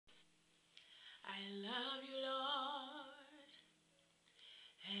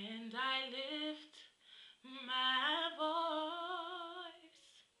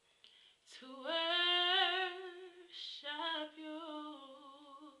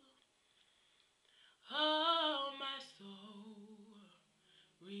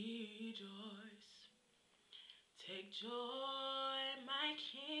Take joy, my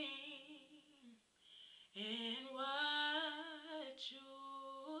King, in what you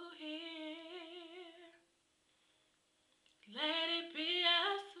hear. Let it be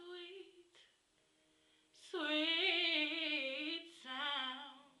a sweet, sweet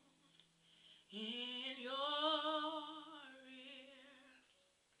sound in your ear.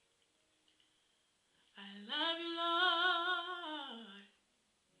 I love you, Lord,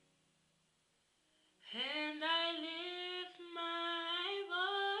 and I lift my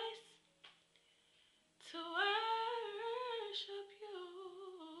voice to worship you.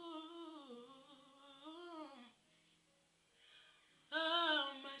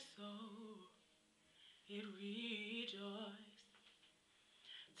 Oh, my soul, it rejoices.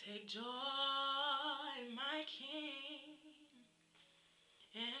 Take joy, my King,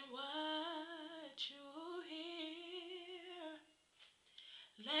 in what you hear.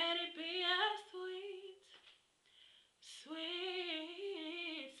 Let it be a sweet,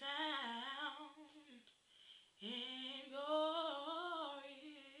 sweet sound in your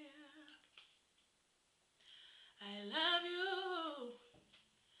ear. I love you,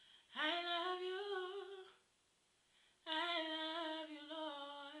 I love you, I love you,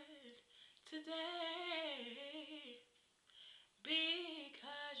 Lord, today,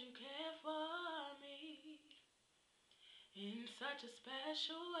 because you care for me in such a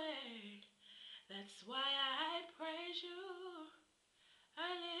special way. That's why I praise you,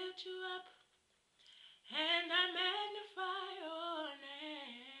 I lift you up, and I magnify your name.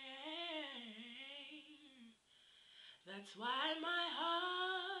 That's why my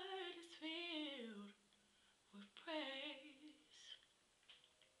heart is filled with praise.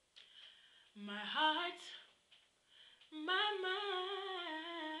 My heart, my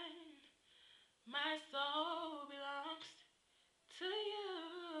mind, my soul belongs to you.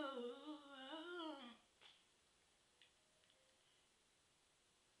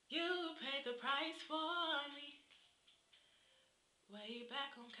 You paid the price for me way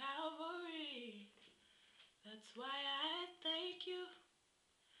back on Calvary. That's why I thank you.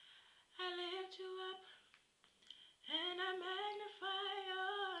 I lift you up and I magnify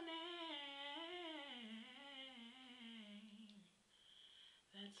your name.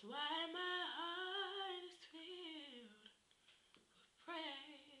 That's why my